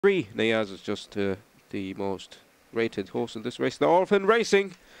3. Nayaz is just the most rated horse in this race. The Orphan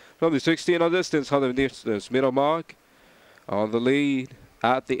Racing from the 16 on distance, 100 meters middle mark. On the lead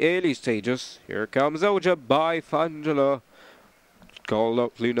at the early stages. Here comes Oja by Fangela. Called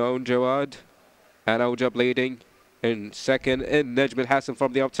up known Jawad. And Oja leading in second. And Najm Hassan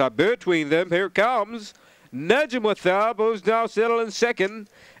from the outside. Between them, here comes Najm Wathab, who's now still in second.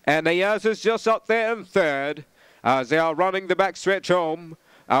 And Nayaz is just up there in third. As they are running the backstretch home.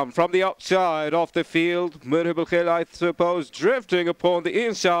 From the outside of the field, Murhibul Khil, I suppose, drifting upon the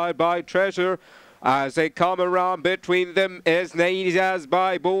inside by Treasure. As they come around between them is Nayaz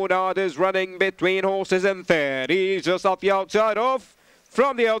by Bernard is running between horses in third. He's just off the outside of,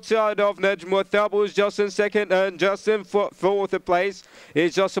 from the outside of Najm Wathab, who's just in second and just in fourth place.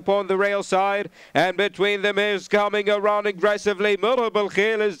 He's just upon the rail side, and between them is coming around aggressively. Murhibul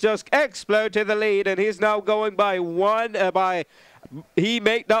Khil is just exploded the lead, and he's now going by he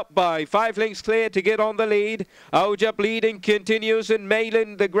made up by 5 lengths clear to get on the lead. Ojab leading continues, and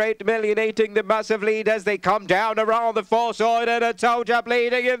Malin the Great millionating the massive lead as they come down around the far side, and it's Ojab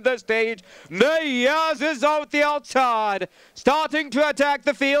leading in the stage. Nayaz is out the outside, starting to attack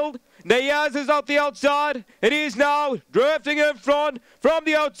the field. Nayaz is out the outside. It is now drifting in front from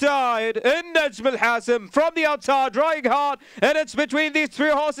the outside. And Najm Hassan from the outside, drawing hard. And it's between these 3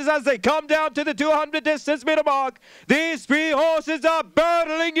 horses as they come down to the 200 distance meter mark. These 3 horses are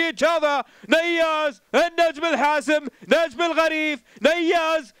battling each other. Nayaz and Najm Hassan. Najm Gharif.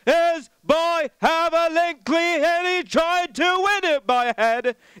 Nayaz is by half a length clear, and he tried to win it by a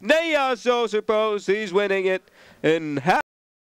head. Nayaz, so suppose he's winning it in half.